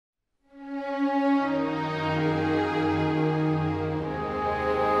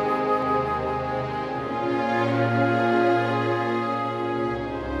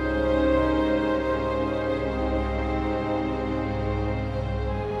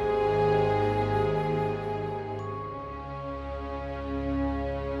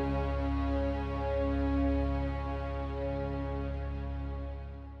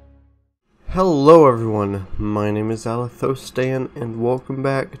Hello everyone, my name is Alathostan and welcome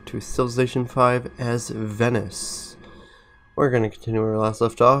back to Civilization 5 as Venice. We're going to continue where we last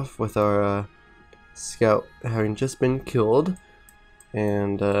left off with our scout having just been killed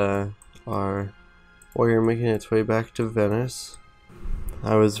and our warrior making its way back to Venice.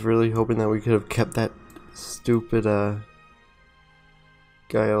 I was really hoping that we could have kept that stupid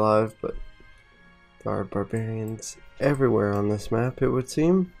guy alive, but there are barbarians everywhere on this map, it would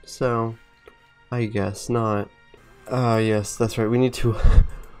seem, so I guess not. Yes, that's right. We need to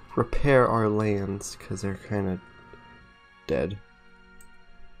repair our lands because they're kind of dead.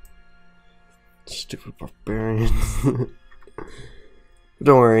 Stupid barbarians.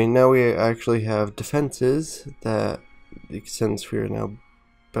 Don't worry, now we actually have defenses that, since we are now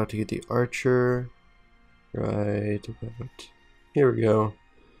about to get the archer, right about here we go.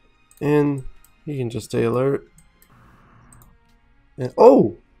 And he can just stay alert. And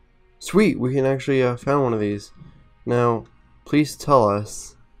oh! Sweet, we can actually found one of these. Now, please tell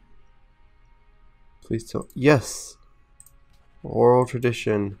us. Please tell. Yes! Oral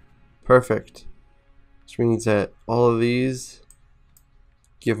tradition. Perfect. Which means that all of these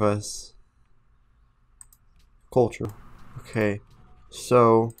give us culture. Okay,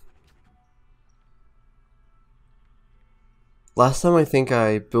 so last time I think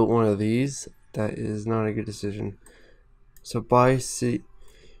I built one of these. That is not a good decision. So buy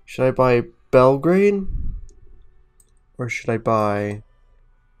should I buy Belgrade or should I buy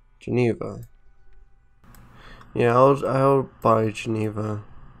Geneva? Yeah, I'll buy Geneva.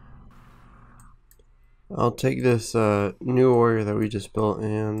 I'll take this new warrior that we just built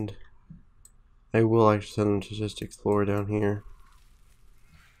and I will actually send them to just explore down here.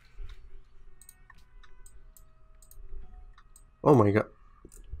 Oh my god.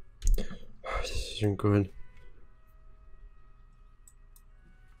 This isn't good.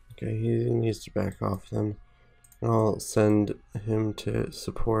 Okay, he needs to back off then. I'll send him to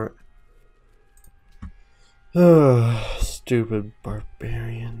support. Stupid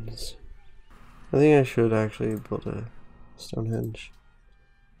barbarians. I think I should actually build a Stonehenge.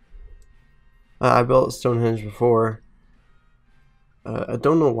 I built Stonehenge before. I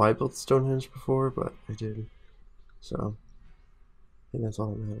don't know why I built Stonehenge before, but I did. So, I think that's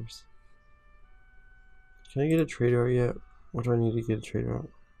all that matters. Can I get a trader yet? What do I need to get a trader out?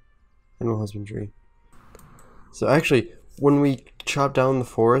 Animal husbandry. So actually, when we chop down the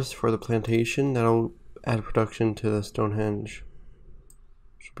forest for the plantation, that'll add production to the Stonehenge.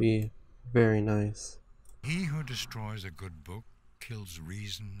 Should be very nice. He who destroys a good book kills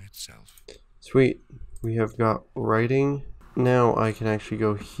reason itself. Sweet. We have got writing. Now I can actually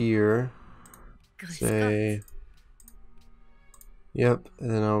go here. Say. Yep. And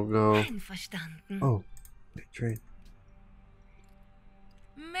then I'll go. Oh. Wait, trade.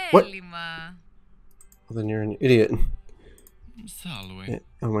 What? Well, then you're an idiot. Yeah,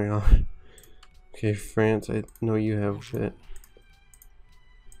 oh my god. Okay, France, I know you have shit.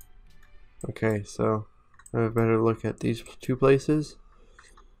 Okay, so I have a better look at these two places.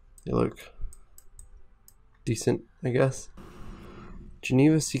 They look decent, I guess.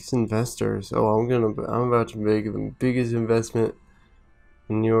 Geneva seeks investors. Oh, I'm about to make the biggest investment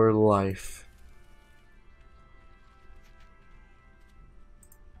in your life.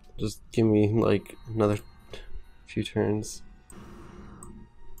 Just give me like another few turns.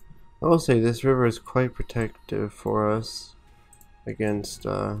 I will say this river is quite protective for us against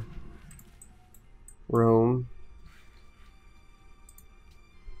Rome.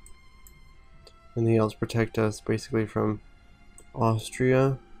 Anything else protect us basically from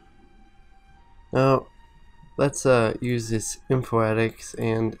Austria. Now let's use this infoetics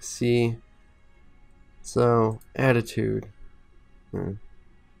and see. So attitude.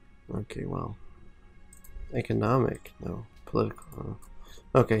 Okay, well, economic, no, political.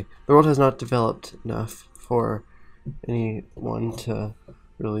 Okay, the world has not developed enough for anyone to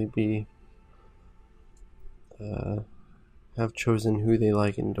really be have chosen who they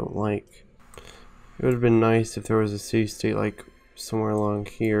like and don't like. It would have been nice if there was a city-state like somewhere along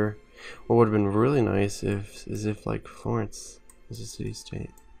here. What would have been really nice is if like Florence was a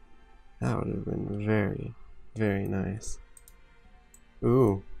city-state. That would have been very, very nice.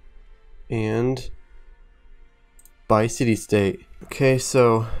 Ooh. And by city-state. Okay,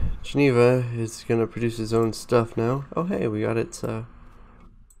 so Geneva is gonna produce his own stuff now. Oh hey, we got its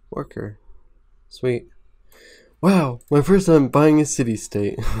worker. Sweet. Wow, my first time buying a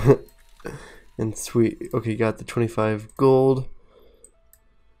city-state. And sweet. Okay, got the 25 gold.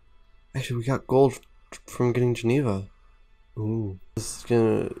 Actually, we got gold from getting Geneva. Ooh. This is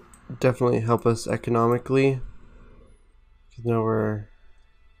gonna definitely help us economically. Now we're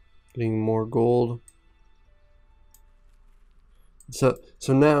Getting more gold. So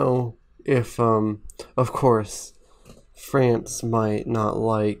now, if of course, France might not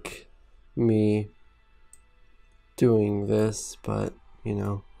like me doing this, but you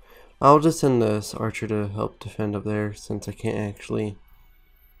know, I'll just send this archer to help defend up there since I can't actually.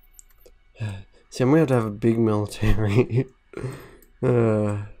 See, I'm gonna have a big military.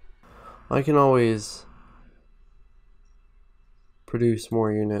 I can always produce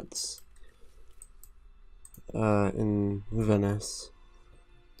more units in Venice,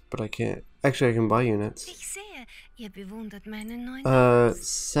 but I can't. Actually, I can buy units. Ich sehe, ihr bewundert meinen neuen Haus.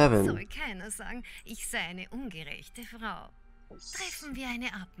 7. Soll keiner sagen, ich sei eine ungerechte Frau. Treffen wir eine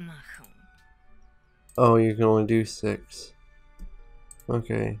Abmachung. Oh, you can only do 6.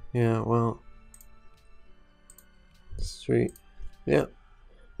 Okay, yeah, well. Sweet. Yeah,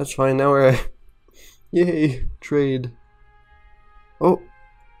 that's fine. Now we're at. Yay, trade. Oh.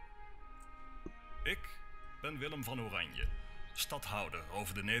 Ik ben Willem van Oranje, stadhouder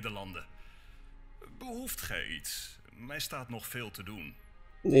over de Nederlanden. Behoeft gij iets? Mij staat nog veel te doen.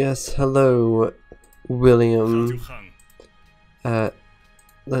 Yes, hello, Gaat William. uw gang.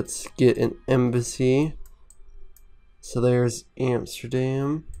 Let's get an embassy. So there's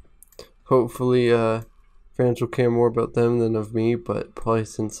Amsterdam. Hopefully, France will care more about them than of me, but probably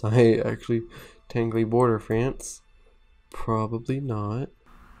since I actually technically border France, probably not.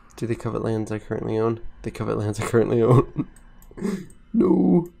 Do they covet lands I currently own? They covet lands I currently own.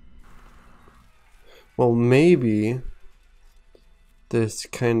 No. Well, maybe this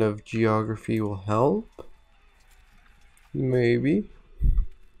kind of geography will help. Maybe.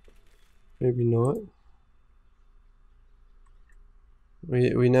 Maybe not.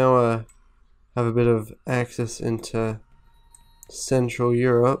 We now have a bit of access into Central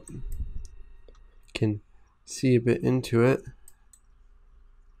Europe. Can see a bit into it.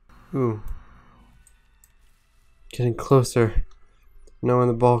 Ooh. Getting closer. Now in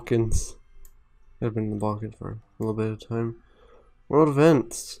the Balkans. I've been in the Balkans for a little bit of time. World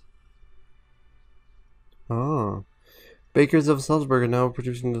events. Ah. Bakers of Salzburg are now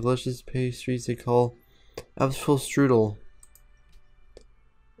producing delicious pastries they call Apfelstrudel.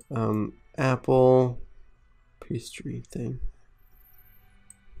 Apple pastry thing.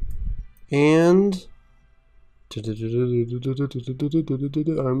 And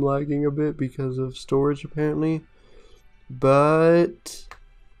I'm lagging a bit because of storage apparently. But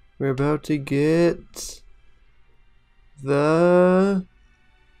we're about to get the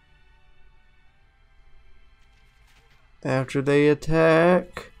after they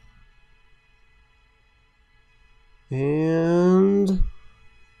attack and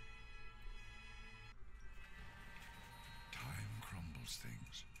Time crumbles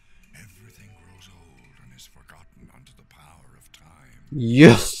things. Everything grows old and is forgotten under the power of time.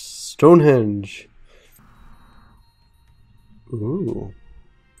 yes, Stonehenge. Ooh.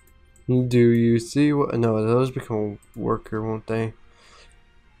 Do you see what? No, those become a worker, won't they?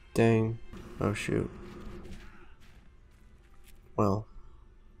 Dang. Oh shoot. Well.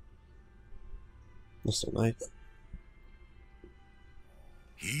 That's not nice.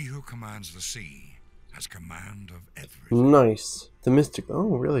 He who commands the sea has command of everything. Nice. The Mystic.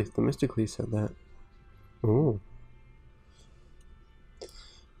 Oh, really? The Mystically said that. Oh.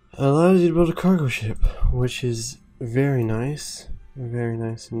 Allows you to build a cargo ship, which is very nice. Very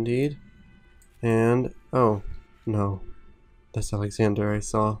nice indeed. And, oh, no. That's Alexander I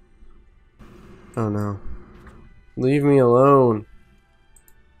saw. Oh no. Leave me alone.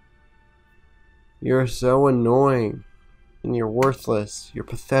 You're so annoying. And you're worthless. You're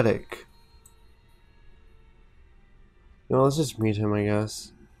pathetic. No, let's just meet him, I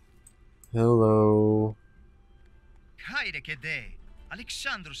guess. Hello. Haide che de,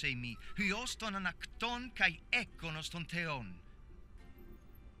 Alexandro sei mi, hyoston anakton kai ekonoston theon.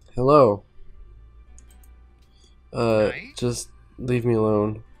 Hello. Right? Just leave me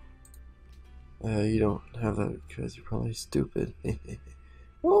alone. You don't have that because you're probably stupid.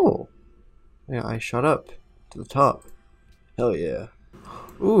 Oh! Yeah, I shot up to the top. Hell yeah.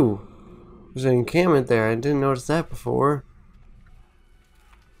 Ooh! There's an encampment there. I didn't notice that before.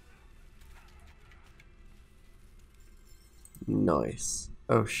 Nice.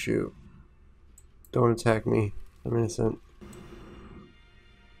 Oh shoot. Don't attack me. I'm innocent.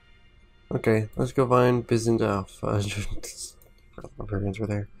 Okay, let's go find Byzantine. My parents were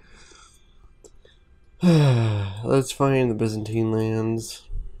there. Let's find the Byzantine lands.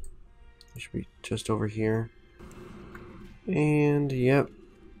 It should be just over here. And yep.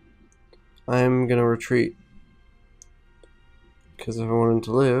 I'm gonna retreat. Because if I want him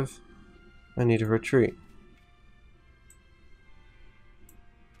to live, I need to retreat.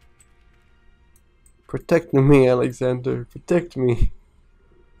 Protect me, Alexander. Protect me.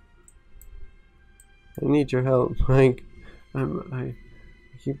 I need your help. Like, I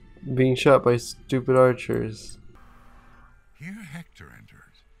keep being shot by stupid archers. Here Hector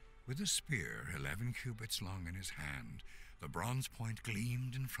entered, with a spear 11 cubits long in his hand. The bronze point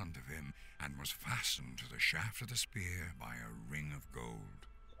gleamed in front of him, and was fastened to the shaft of the spear by a ring of gold.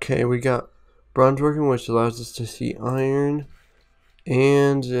 Okay, we got bronze working, which allows us to see iron.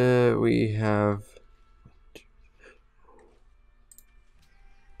 And we have...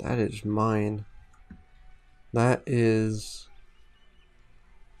 That is mine. That is...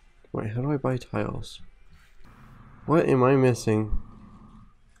 Wait, how do I buy tiles? What am I missing?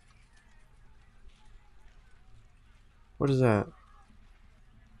 What is that?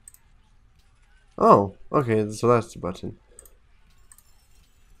 Oh, okay, so that's the button.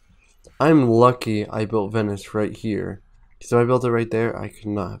 I'm lucky I built Venice right here. Because if I built it right there, I could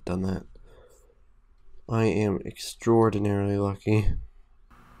not have done that. I am extraordinarily lucky.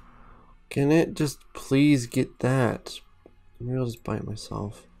 Can it just please get that? Maybe I'll just buy it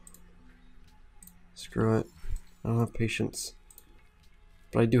myself. Screw it. I don't have patience.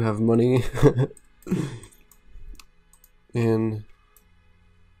 But I do have money. And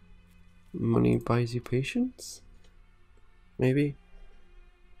money buys you patience? Maybe?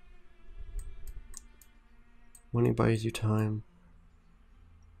 Money buys you time.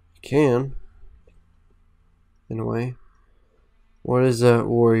 You can. In a way. What is that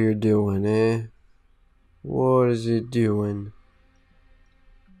warrior doing, eh? What is it doing?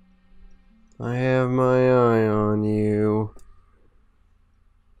 I have my eye on you.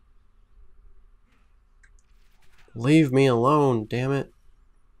 Leave me alone, damn it.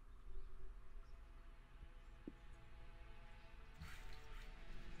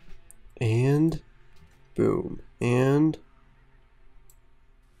 And boom. And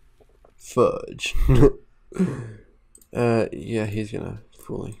fudge. Yeah, he's gonna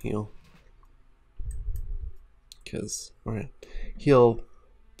fully heal. Because, alright. Heal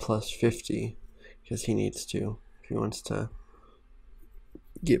plus 50. Because he needs to. If he wants to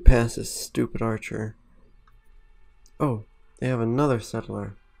get past this stupid archer. Oh, they have another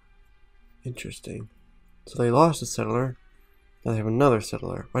settler. Interesting. So they lost a settler. Now they have another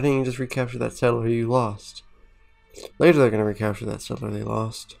settler. Why didn't you just recapture that settler you lost? Later they're going to recapture that settler they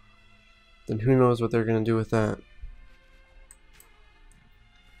lost. Then who knows what they're going to do with that.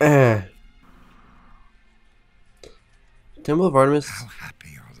 Temple of Artemis. How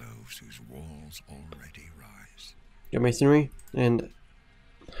happy are those whose walls already rise. Get masonry. And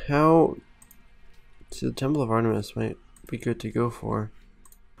how... See, the Temple of Artemis might be good to go for.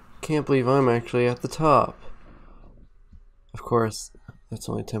 Can't believe I'm actually at the top. Of course, that's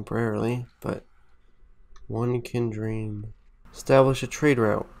only temporarily, but one can dream. Establish a trade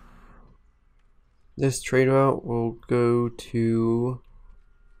route. This trade route will go to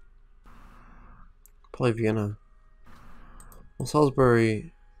probably Vienna. Well,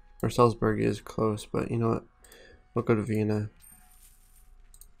 Salisbury or Salzburg is close, but you know what? We'll go to Vienna.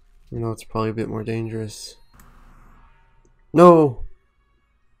 You know it's probably a bit more dangerous. No!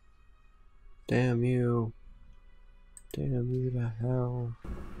 Damn you. Damn you to hell.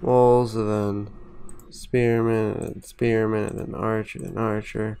 Walls, and then spearman, and then spearman, and then archer,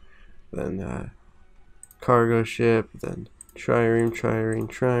 then cargo ship, then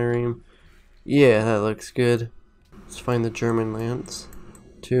trireme. Yeah, that looks good. Let's find the German lance,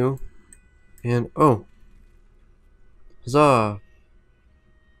 too. And, oh! Huzzah!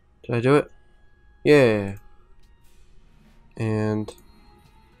 Did I do it? Yeah! And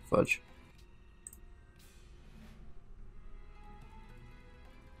fudge.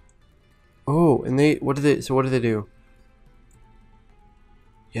 Oh, and what do they do?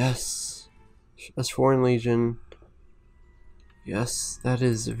 Yes. That's Foreign Legion. Yes, that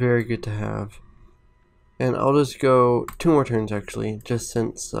is very good to have. And I'll just go 2 more turns actually, just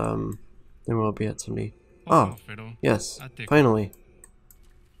since then we'll be at 70. Ah, yes, finally.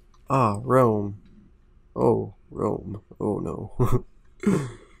 Ah, Rome. Oh, Rome. Oh no.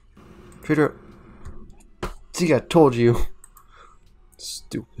 Trader. See, I told you.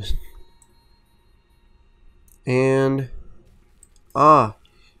 Stupid. And hello.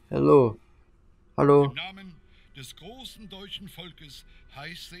 Im Namen des großen deutschen Volkes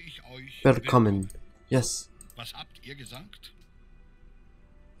heiße ich euch Willkommen. Yes. Was habt ihr gesagt?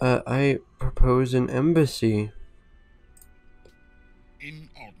 I propose an embassy. In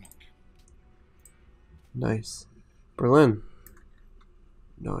Ordnung. Nice. Berlin.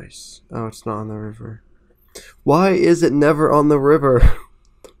 Nice. Oh, it's not on the river. Why is it never on the river?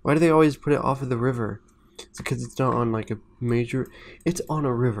 Why do they always put it off of the river? It's because it's not on like a major... It's on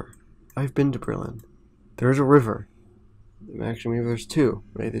a river. I've been to Berlin. There's a river. Actually, maybe there's two.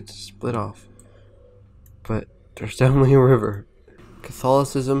 Maybe they just split off. But there's definitely a river.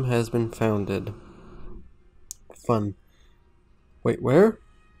 Catholicism has been founded. Fun. Wait, where?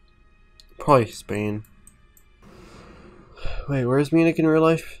 Probably Spain. Wait, where's Munich in real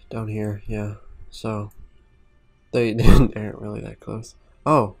life? Down here, yeah. So, they aren't really that close.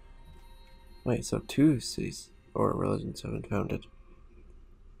 Oh. Wait, so two cities or religions have been founded.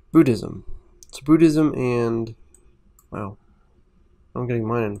 Buddhism. It's Buddhism and... Wow. I'm getting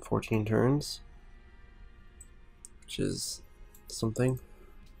mine in 14 turns. Which is something.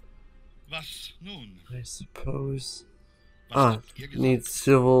 Was nun? I suppose. Was habt ihr gesagt? Needs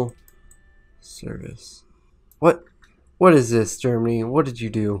civil service. What? What is this, Germany? What did you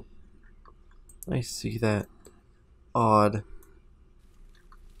do? I see that odd,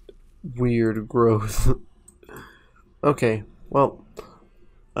 weird growth. Okay, well,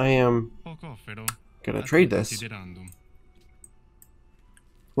 I am Poco, pero gonna sto trade this. considerando.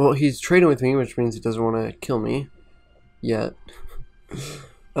 Well, he's trading with me, which means he doesn't want to kill me yet.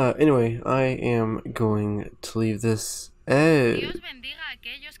 Anyway, I am going to leave this. Dios bendiga a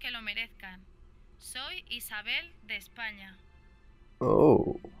aquellos que lo merezcan. Soy Isabel de España.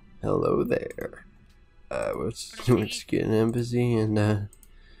 Oh, hello there. We'll just get an embassy and,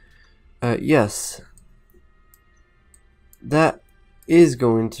 yes. That is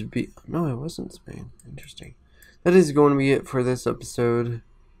going to be... No, it wasn't Spain. Interesting. That is going to be it for this episode.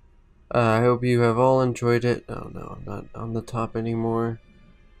 I hope you have all enjoyed it. Oh, no, I'm not on the top anymore.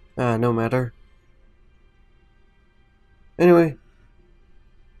 No matter. Anyway,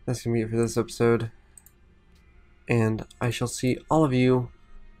 that's going to be it for this episode. And I shall see all of you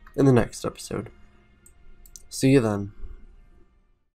in the next episode. See you then.